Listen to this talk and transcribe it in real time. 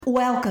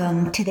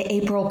Welcome to the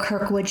April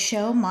Kirkwood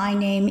Show. My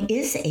name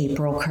is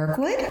April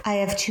Kirkwood. I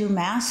have 2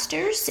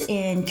 masters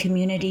in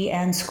community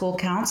and school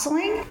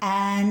counseling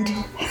and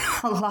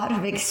a lot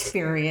of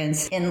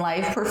experience in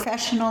life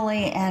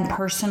professionally and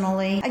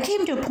personally. I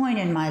came to a point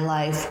in my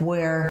life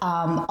where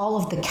all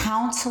of the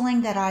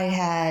counseling that I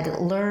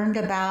had learned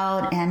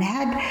about and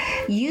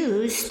had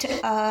used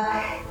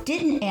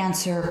didn't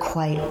answer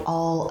quite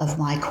all of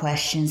my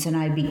questions, and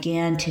I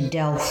began to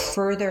delve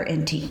further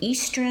into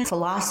Eastern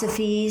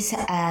philosophies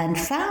and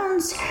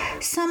found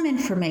some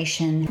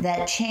information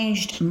that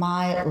changed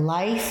my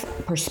life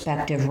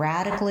perspective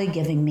radically,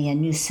 giving me a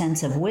new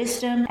sense of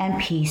wisdom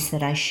and peace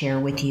that I share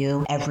with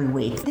you every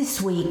week.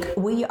 This week,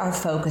 we are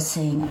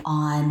focusing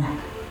on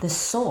the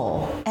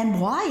soul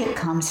and why it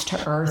comes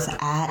to earth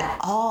at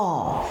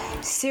all.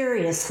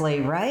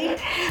 Seriously, right?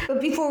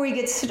 But before we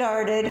get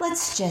started,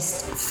 let's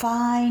just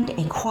find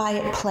a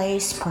quiet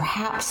place,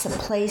 perhaps a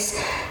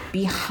place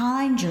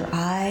behind your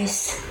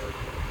eyes,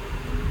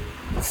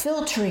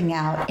 filtering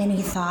out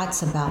any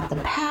thoughts about the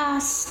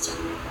past,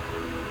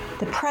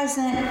 the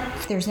present.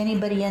 If there's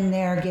anybody in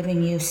there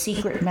giving you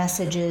secret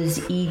messages,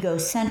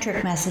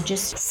 egocentric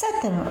messages,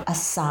 set them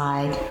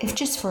aside. If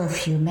just for a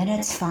few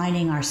minutes,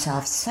 finding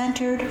ourselves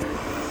centered,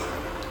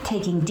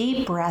 taking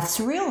deep breaths,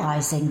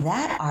 realizing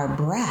that our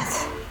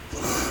breath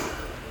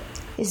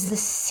is the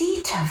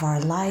seat of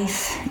our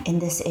life in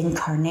this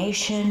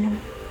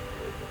incarnation.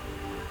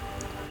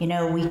 You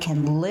know, we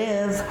can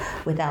live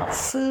without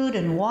food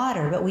and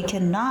water, but we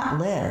cannot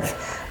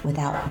live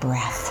without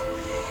breath.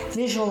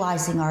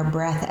 Visualizing our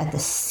breath at the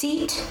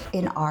seat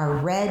in our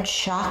red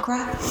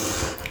chakra,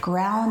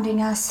 grounding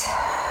us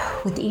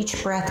with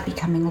each breath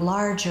becoming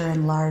larger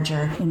and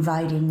larger,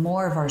 inviting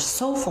more of our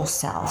soulful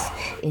self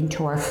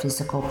into our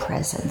physical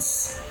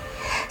presence.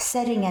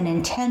 Setting an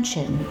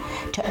intention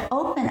to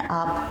open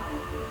up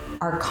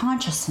our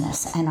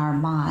consciousness and our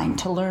mind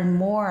to learn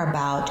more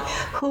about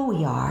who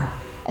we are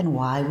and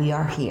why we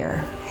are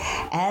here.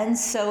 And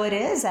so it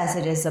is, as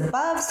it is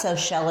above, so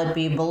shall it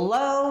be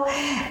below.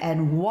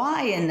 And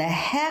why in the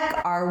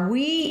heck are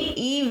we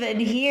even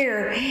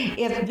here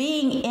if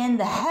being in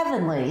the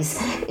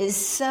heavenlies is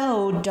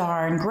so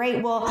darn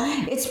great? Well,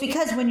 it's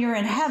because when you're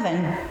in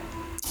heaven,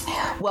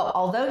 well,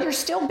 although you're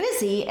still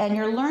busy and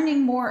you're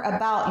learning more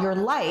about your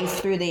life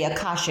through the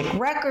Akashic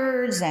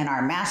records and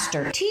our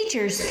master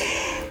teachers,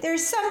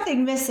 there's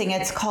something missing.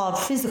 It's called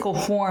physical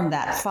form,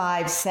 that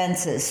 5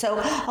 senses. So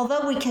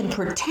although we can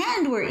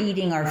pretend we're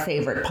eating our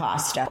favorite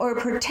pasta or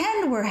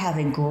pretend we're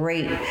having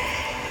great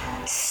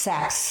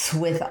sex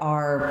with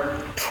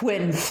our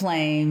twin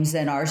flames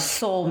and our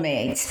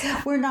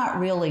soulmates, we're not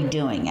really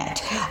doing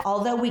it.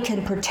 Although we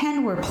can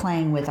pretend we're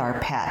playing with our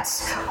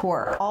pets who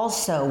are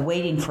also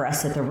waiting for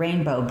us at the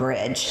Rainbow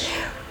Bridge,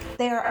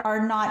 they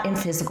are not in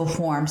physical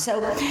form.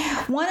 So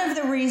one of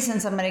the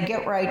reasons, I'm going to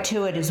get right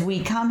to it, is we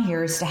come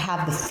here is to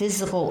have the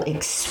physical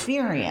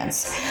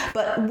experience.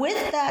 But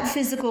with that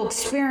physical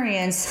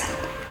experience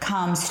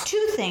comes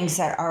 2 things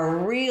that are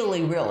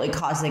really, really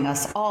causing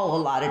us all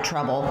a lot of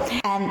trouble.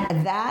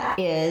 And that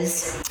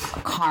is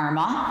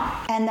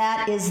karma, and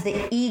that is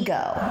the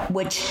ego,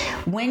 which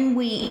when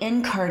we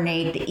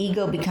incarnate, the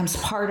ego becomes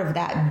part of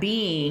that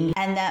being,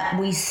 and that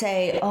we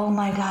say, oh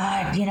my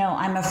God, you know,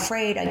 I'm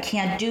afraid I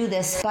can't do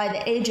this. By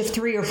the age of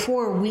 3 or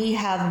 4, we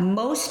have,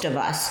 most of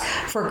us,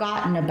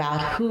 forgotten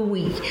about who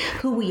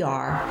we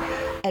are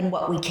and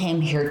what we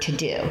came here to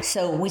do.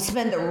 So we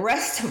spend the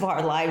rest of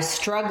our lives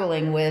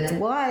struggling with,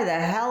 why the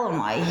hell am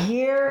I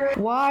here?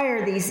 Why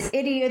are these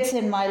idiots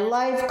in my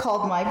life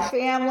called my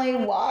family?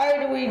 Why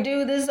do we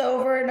do this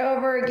over and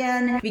over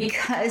again?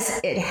 Because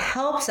it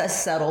helps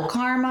us settle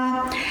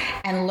karma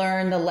and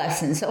learn the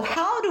lesson. So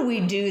how do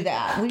we do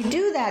that? We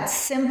do that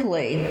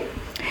simply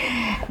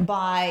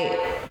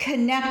by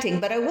connecting.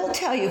 But I will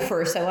tell you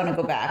first, I want to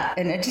go back,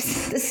 and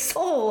the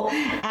soul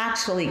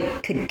actually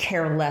could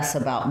care less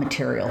about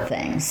material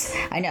things.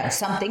 I know,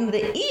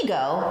 the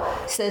ego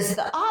says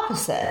the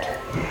opposite.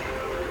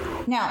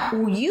 Now,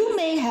 you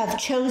may have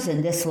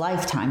chosen this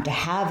lifetime to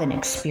have an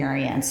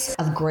experience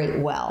of great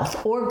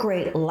wealth or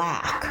great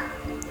lack,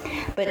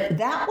 but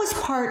that was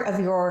part of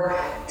your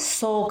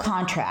soul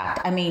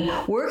contract. I mean,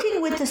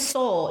 working with the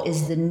soul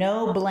is the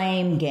no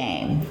blame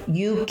game.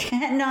 You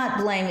cannot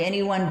blame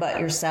anyone but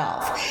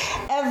yourself.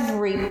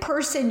 Every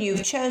person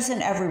you've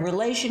chosen, every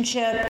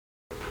relationship,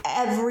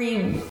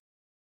 every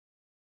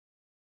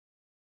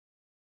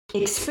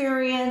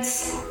experience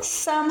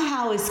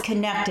somehow is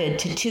connected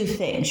to 2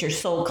 things: your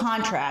soul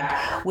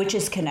contract, which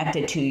is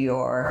connected to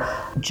your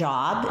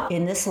job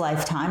in this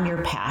lifetime,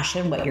 your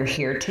passion, what you're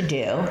here to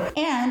do,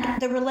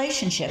 and the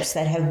relationships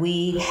that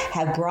we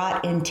have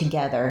brought in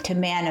together to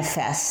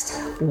manifest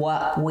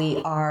what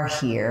we are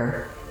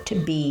here to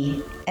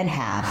be and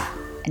have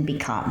and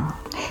become.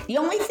 The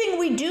only thing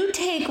we do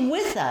take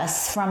with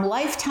us from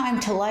lifetime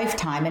to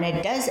lifetime, and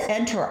it does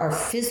enter our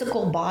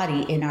physical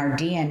body in our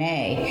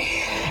DNA,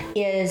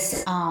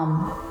 is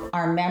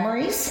our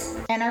memories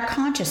and our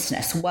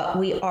consciousness, what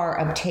we are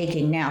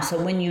uptaking now.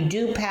 So when you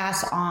do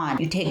pass on,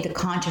 you take the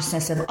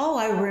consciousness of, oh,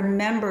 I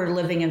remember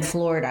living in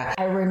Florida.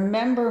 I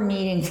remember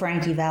meeting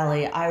Frankie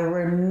Valli. I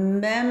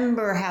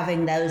remember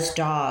having those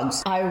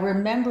dogs. I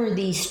remember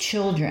these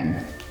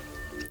children.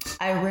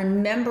 I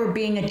remember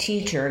being a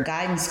teacher, a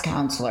guidance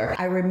counselor.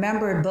 I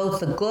remember both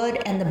the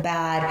good and the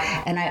bad,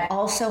 and I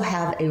also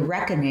have a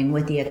reckoning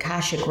with the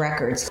Akashic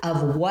records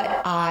of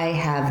what I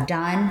have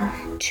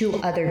done to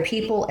other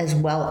people as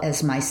well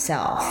as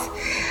myself.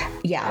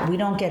 Yeah, we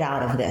don't get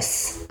out of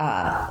this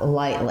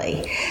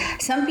lightly.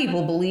 Some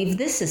people believe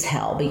this is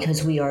hell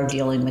because we are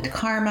dealing with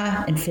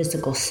karma in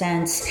physical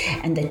sense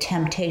and the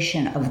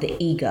temptation of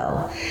the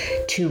ego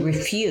to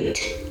refute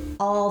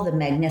all the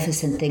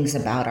magnificent things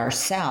about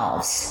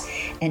ourselves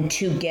and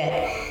to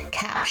get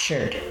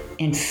captured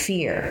in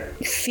fear.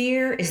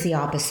 Fear is the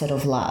opposite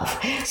of love.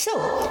 So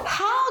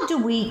how do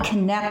we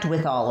connect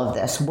with all of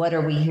this? What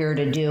are we here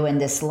to do in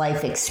this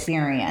life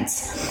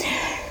experience?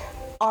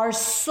 Our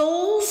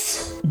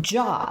soul's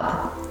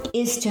job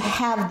is to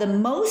have the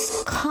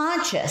most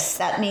conscious,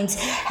 that means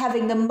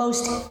having the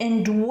most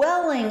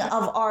indwelling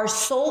of our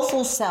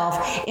soulful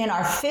self in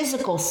our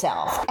physical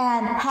self.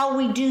 And how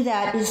we do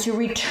that is to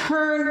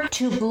return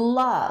to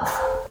love.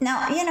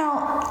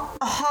 Now,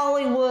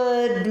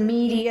 Hollywood,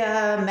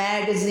 media,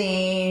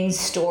 magazines,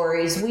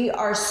 stories, we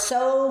are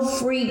so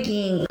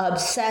freaking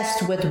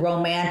obsessed with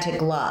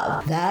romantic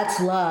love. That's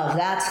love.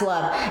 That's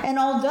love. And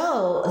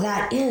although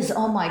that is,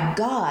 oh my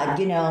God,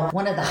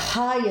 one of the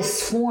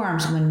highest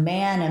forms when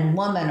man and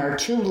woman or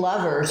two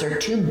lovers or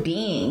two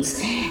beings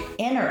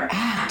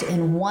interact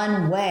in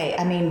one way.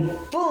 I mean,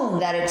 boom,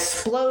 that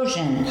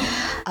explosion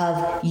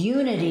of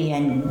unity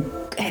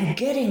and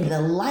getting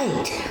the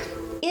light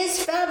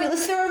is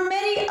fabulous. There are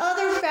many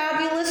other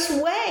fabulous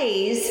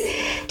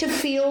ways to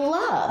feel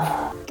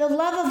love. The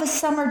love of a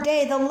summer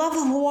day, the love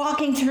of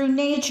walking through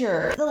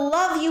nature, the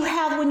love you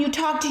have when you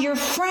talk to your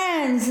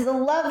friends, the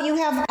love you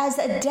have as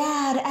a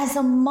dad, as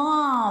a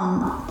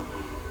mom.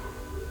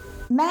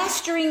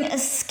 Mastering a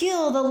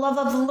skill, the love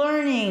of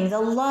learning, the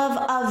love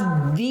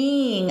of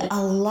being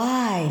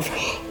alive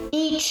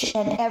each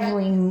and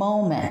every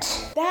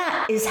moment.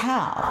 That is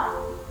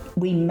how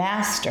we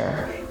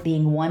master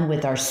being one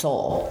with our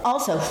soul.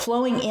 Also,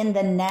 flowing in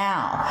the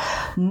now.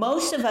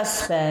 Most of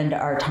us spend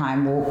our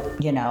time,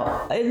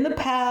 in the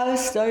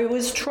past, I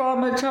was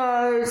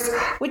traumatized,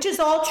 which is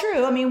all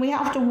true. I mean, we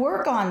have to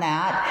work on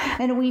that,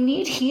 and we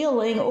need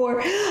healing.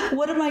 Or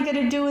what am I going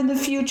to do in the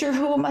future?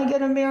 Who am I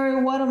going to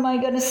marry? What am I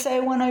going to say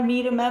when I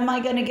meet him? Am I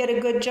going to get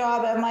a good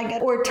job?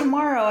 Or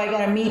tomorrow I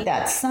got to meet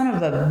that son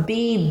of a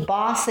bee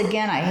boss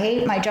again. I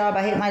hate my job.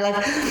 I hate my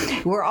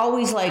life. We're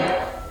always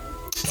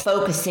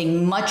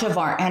focusing much of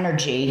our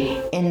energy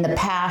in the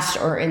past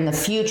or in the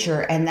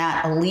future, and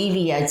that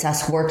alleviates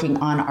us working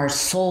on our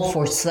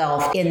soulful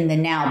self in the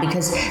now,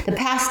 because the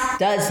past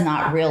does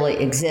not really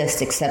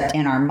exist except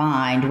in our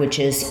mind, which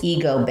is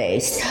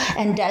ego-based,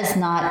 and does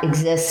not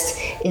exist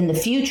in the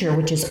future,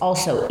 which is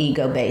also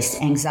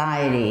ego-based.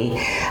 Anxiety,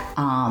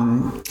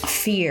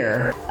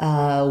 fear,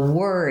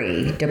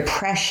 worry,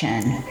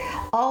 depression,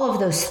 all of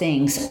those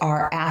things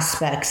are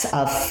aspects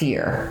of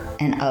fear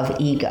and of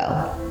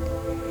ego.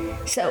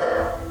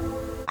 So,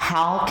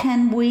 how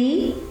can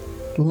we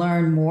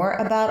learn more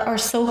about our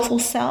soulful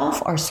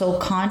self, our soul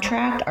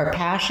contract, our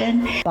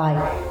passion?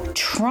 By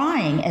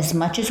trying as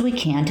much as we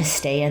can to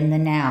stay in the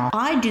now.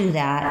 I do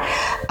that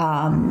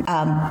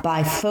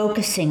by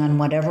focusing on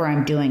whatever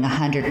I'm doing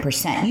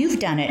 100%. You've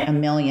done it a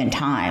million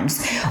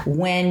times.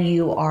 When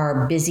you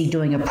are busy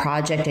doing a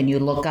project and you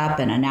look up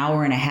and an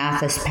hour and a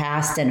half has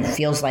passed and it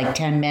feels like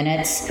 10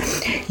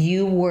 minutes,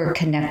 you were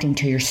connecting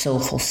to your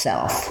soulful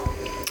self.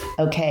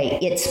 Okay,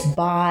 it's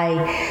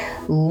by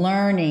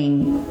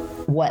learning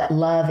what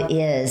love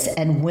is.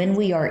 And when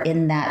we are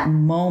in that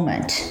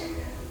moment,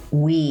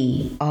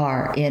 we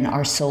are in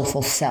our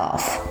soulful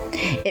self.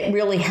 It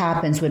really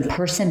happens when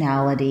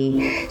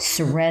personality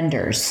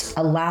surrenders,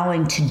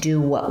 allowing to do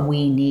what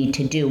we need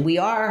to do. We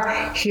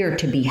are here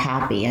to be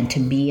happy and to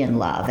be in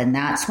love. And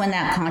that's when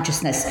that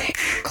consciousness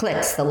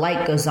clicks, the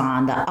light goes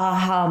on, the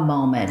aha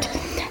moment.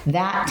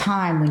 That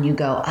time when you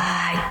go,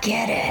 I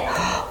get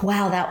it.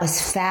 Wow, that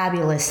was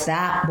fabulous.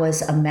 That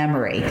was a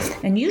memory.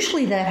 And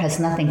usually that has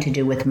nothing to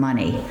do with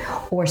money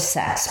or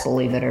sex,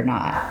 believe it or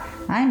not.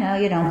 I know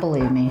you don't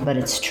believe me, but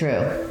it's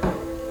true.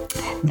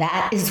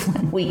 That is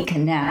when we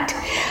connect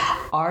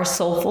our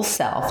soulful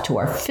self to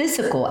our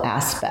physical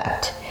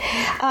aspect.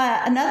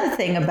 Another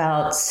thing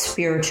about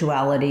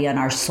spirituality and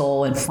our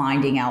soul and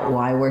finding out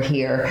why we're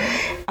here,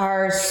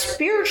 our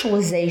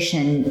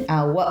spiritualization,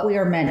 what we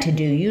are meant to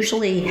do,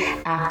 usually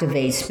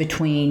activates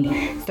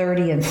between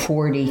 30 and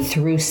 40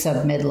 through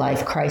some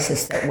midlife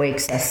crisis that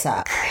wakes us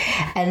up.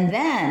 And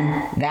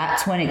then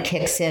that's when it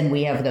kicks in.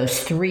 We have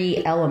those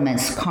three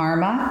elements: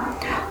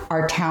 karma,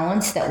 our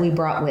talents that we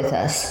brought with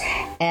us,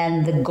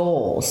 and the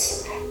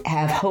goals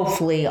have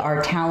hopefully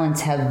our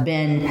talents have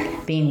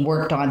been being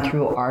worked on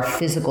through our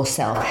physical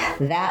self.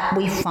 That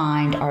we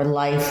find our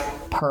life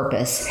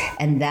purpose,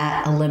 and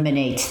that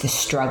eliminates the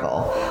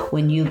struggle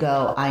when you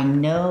go, I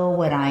know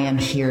what I am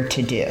here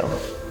to do.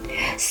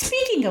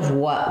 Speaking of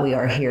what we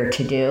are here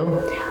to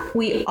do,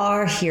 we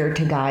are here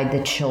to guide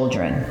the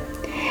children.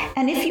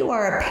 And if you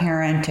are a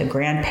parent, a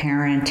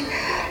grandparent,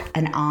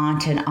 an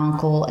aunt, an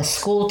uncle, a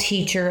school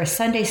teacher, a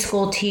Sunday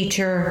school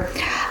teacher,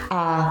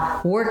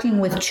 working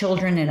with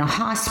children in a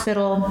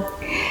hospital,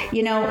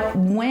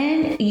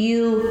 when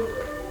you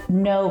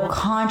know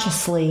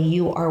consciously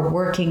you are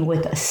working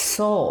with a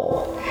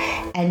soul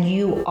and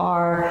you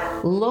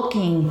are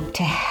looking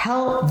to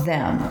help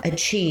them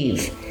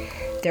achieve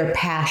their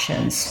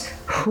passions,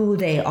 who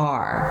they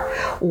are,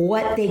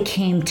 what they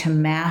came to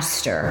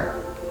master,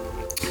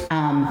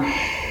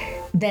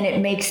 then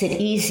it makes it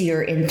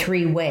easier in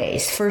 3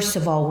 ways. First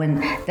of all, when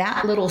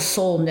that little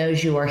soul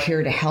knows you are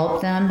here to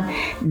help them,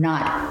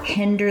 not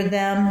hinder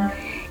them,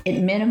 it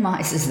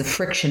minimizes the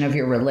friction of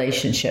your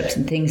relationships,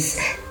 and things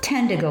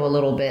tend to go a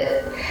little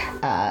bit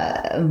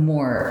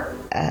more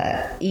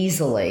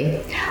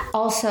easily.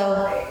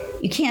 Also,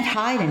 you can't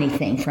hide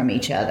anything from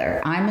each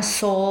other. I'm a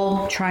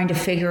soul trying to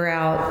figure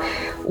out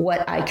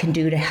what I can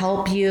do to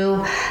help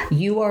you.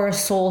 You are a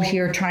soul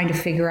here trying to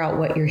figure out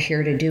what you're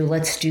here to do.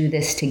 Let's do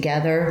this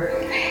together.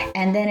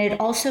 And then it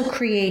also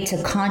creates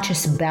a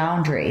conscious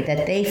boundary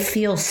that they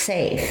feel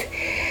safe.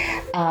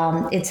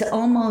 It's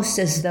almost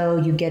as though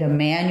you get a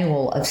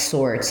manual of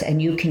sorts and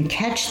you can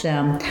catch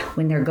them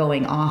when they're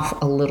going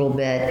off a little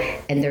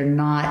bit and they're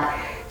not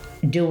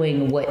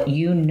doing what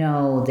you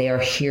know they're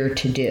here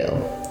to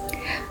do.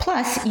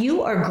 Plus,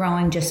 you are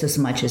growing just as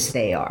much as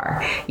they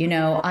are.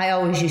 I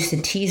always used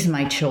to tease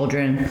my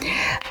children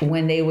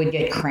when they would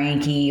get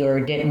cranky or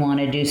didn't want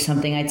to do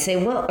something. I'd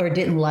say, or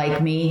didn't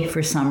like me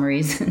for some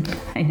reason.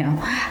 I know.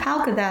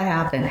 How could that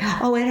happen?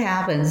 Oh, it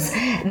happens.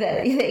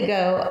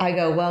 I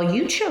go, well,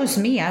 you chose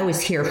me. I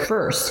was here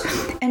first.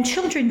 And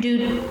children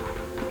do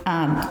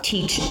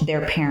teach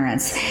their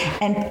parents.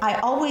 And I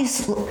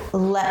always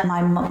let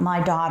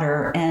my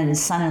daughter and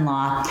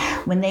son-in-law,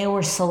 when they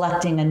were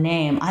selecting a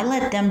name, I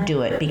let them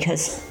do it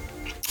because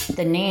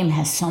the name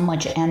has so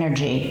much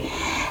energy,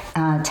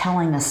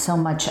 telling us so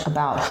much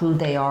about who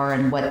they are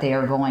and what they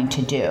are going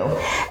to do.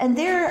 And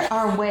there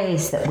are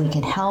ways that we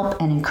can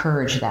help and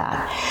encourage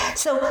that.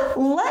 So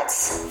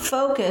let's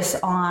focus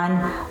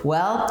on,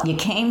 you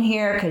came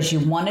here because you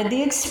wanted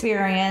the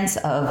experience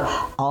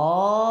of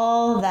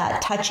all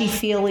that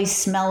touchy-feely,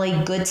 smelly,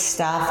 good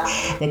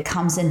stuff that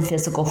comes in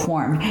physical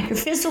form. Your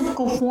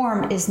physical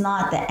form is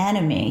not the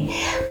enemy,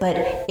 but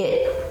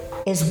it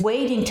is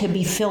waiting to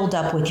be filled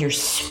up with your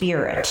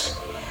spirit.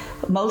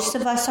 Most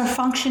of us are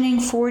functioning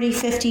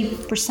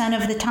 40-50%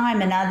 of the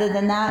time. And other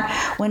than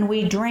that, when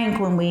we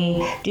drink, when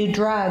we do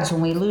drugs,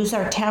 when we lose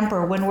our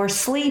temper, when we're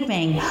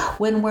sleeping,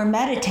 when we're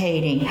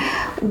meditating,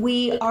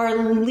 we are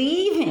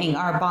leaving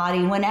our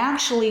body when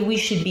actually we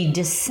should be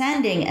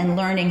descending and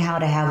learning how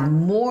to have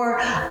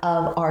more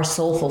of our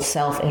soulful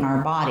self in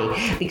our body.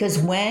 Because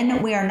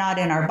when we are not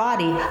in our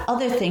body,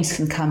 other things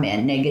can come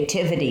in.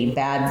 Negativity,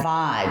 bad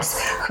vibes,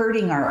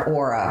 hurting our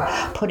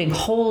aura, putting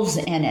holes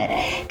in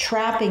it,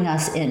 trapping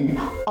us in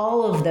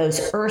all of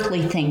those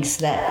earthly things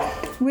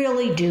that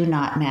really do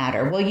not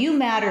matter. Well, you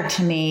matter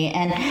to me,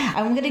 and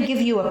I'm going to give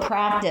you a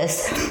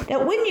practice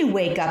that when you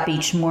wake up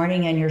each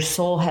morning and your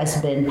soul has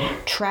been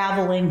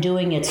traveling,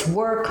 doing its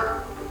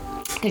work,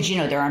 because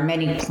there are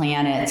many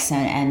planets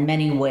and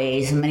many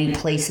ways and many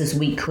places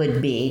we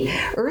could be.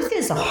 Earth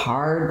is a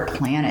hard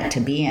planet to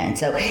be in.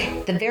 So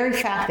the very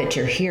fact that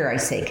you're here, I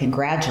say,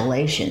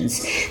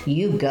 congratulations,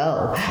 you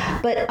go.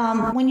 But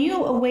when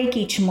you awake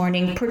each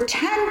morning,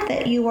 pretend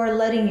that you are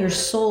letting your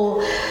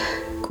soul,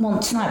 well,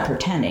 it's not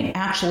pretending.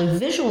 Actually,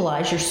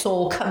 visualize your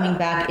soul coming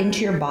back into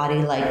your body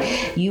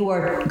like you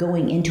are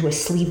going into a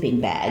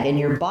sleeping bag, and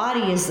your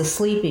body is the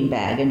sleeping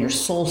bag, and your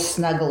soul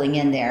snuggling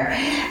in there.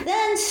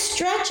 Then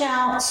stretch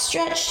out,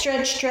 stretch.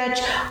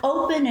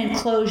 Open and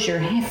close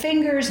your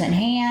fingers and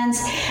hands,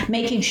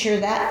 making sure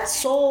that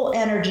soul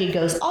energy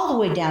goes all the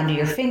way down to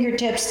your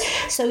fingertips,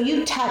 so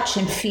you touch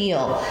and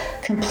feel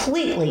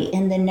completely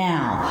in the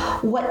now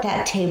what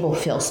that table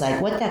feels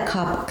like, what that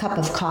cup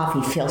of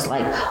coffee feels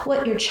like,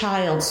 what your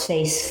child's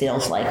face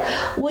feels like,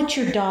 what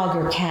your dog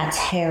or cat's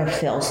hair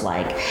feels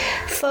like.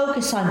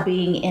 Focus on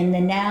being in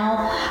the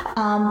now.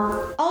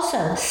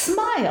 Also,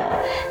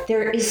 smile.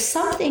 There is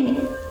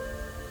something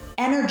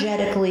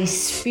energetically,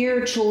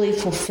 spiritually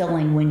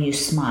fulfilling when you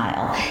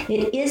smile.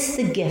 It is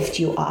the gift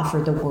you offer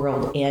the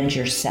world and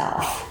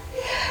yourself.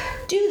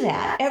 Do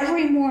that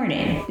every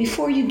morning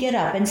before you get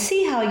up and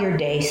see how your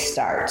day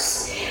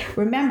starts.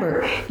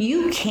 Remember,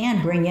 you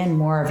can bring in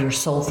more of your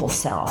soulful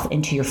self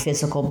into your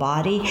physical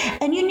body,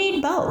 and you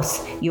need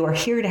both. You are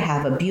here to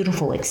have a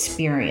beautiful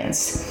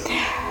experience.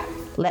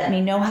 Let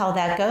me know how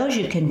that goes.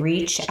 You can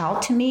reach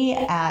out to me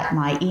at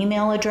my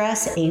email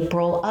address,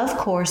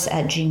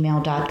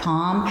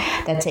 aprilofcourse@gmail.com.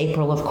 That's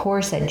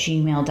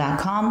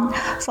aprilofcourse@gmail.com.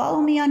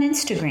 Follow me on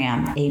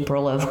Instagram,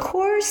 April of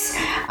Course.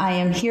 I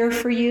am here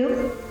for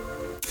you.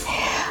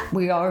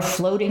 We are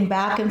floating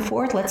back and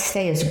forth. Let's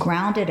stay as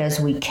grounded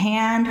as we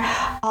can.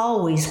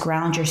 Always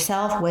ground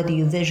yourself, whether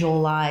you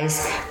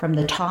visualize from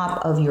the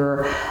top of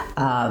your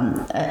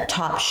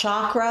top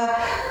chakra,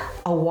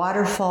 a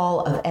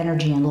waterfall of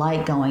energy and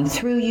light going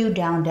through you,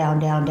 down, down,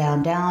 down,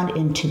 down, down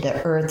into the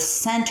earth's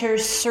center,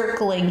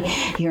 circling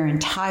your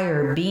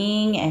entire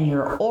being and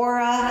your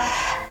aura,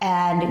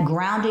 and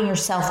grounding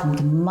yourself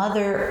with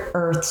Mother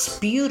Earth's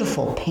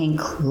beautiful pink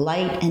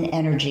light and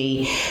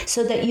energy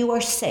so that you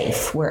are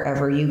safe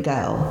wherever you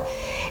go.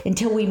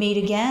 Until we meet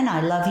again,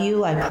 I love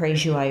you, I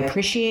praise you, I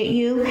appreciate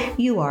you.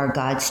 You are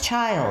God's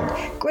child.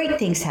 Great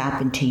things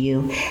happen to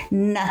you.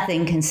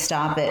 Nothing can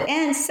stop it.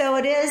 And so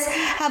it is.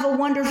 Have a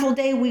wonderful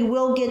day. We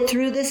will get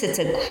through this. It's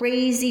a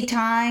crazy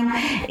time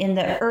in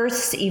the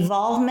Earth's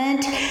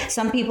evolvement.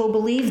 Some people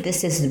believe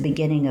this is the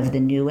beginning of the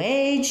new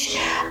age.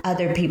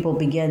 Other people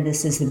begin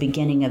this is the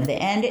beginning of the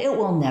end. It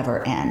will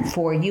never end,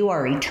 for you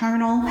are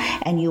eternal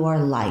and you are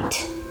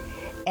light.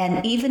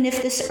 And even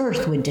if this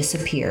earth would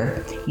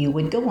disappear, you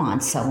would go on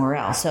somewhere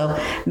else. So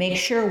make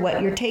sure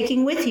what you're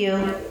taking with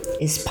you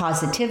is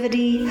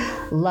positivity,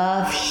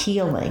 love,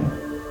 healing,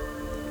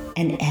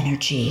 and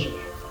energy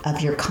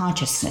of your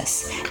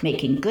consciousness,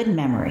 making good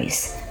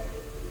memories,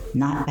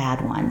 not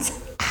bad ones.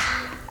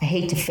 I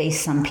hate to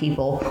face some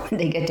people when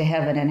they get to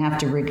heaven and have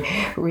to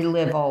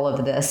relive all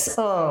of this.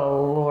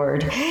 Oh,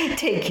 Lord.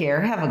 Take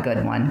care. Have a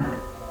good one.